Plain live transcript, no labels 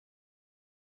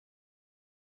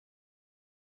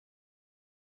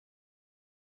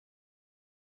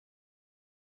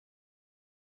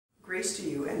Grace to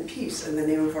you and peace in the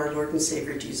name of our Lord and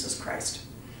Savior Jesus Christ.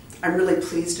 I'm really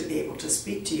pleased to be able to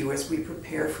speak to you as we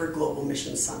prepare for Global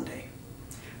Mission Sunday.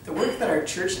 The work that our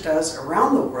church does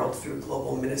around the world through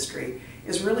global ministry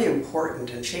is really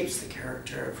important and shapes the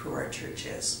character of who our church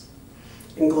is.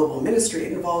 In global ministry,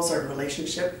 it involves our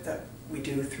relationship that we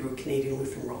do through Canadian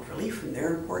Lutheran World Relief and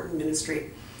their important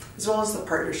ministry, as well as the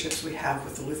partnerships we have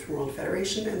with the Lutheran World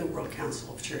Federation and the World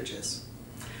Council of Churches.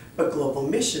 But global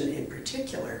mission in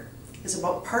particular is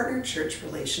about partner church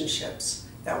relationships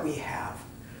that we have.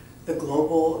 The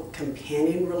global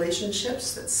companion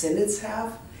relationships that synods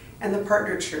have, and the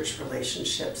partner church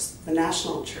relationships the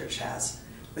national church has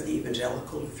with the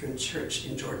Evangelical Lutheran Church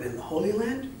in Jordan and the Holy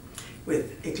Land,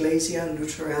 with Iglesia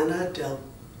Luterana del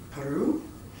Peru,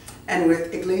 and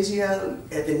with Iglesia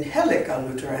Evangelical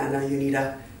Luterana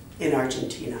Unida in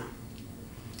Argentina.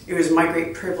 It was my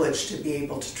great privilege to be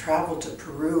able to travel to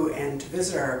Peru and to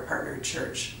visit our partner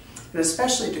church, and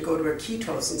especially to go to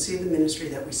Iquitos and see the ministry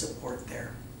that we support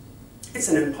there. It's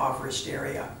an impoverished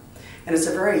area, and it's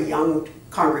a very young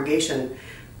congregation,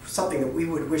 something that we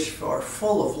would wish for,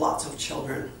 full of lots of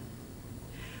children.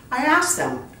 I asked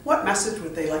them what message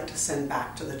would they like to send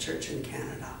back to the church in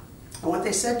Canada. And what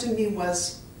they said to me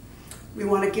was, we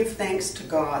want to give thanks to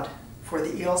God for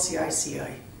the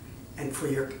ELCIC and for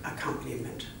your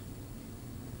accompaniment.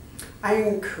 I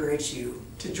encourage you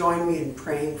to join me in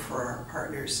praying for our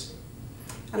partners.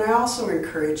 And I also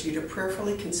encourage you to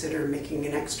prayerfully consider making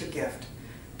an extra gift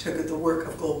to the work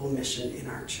of global mission in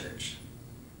our church.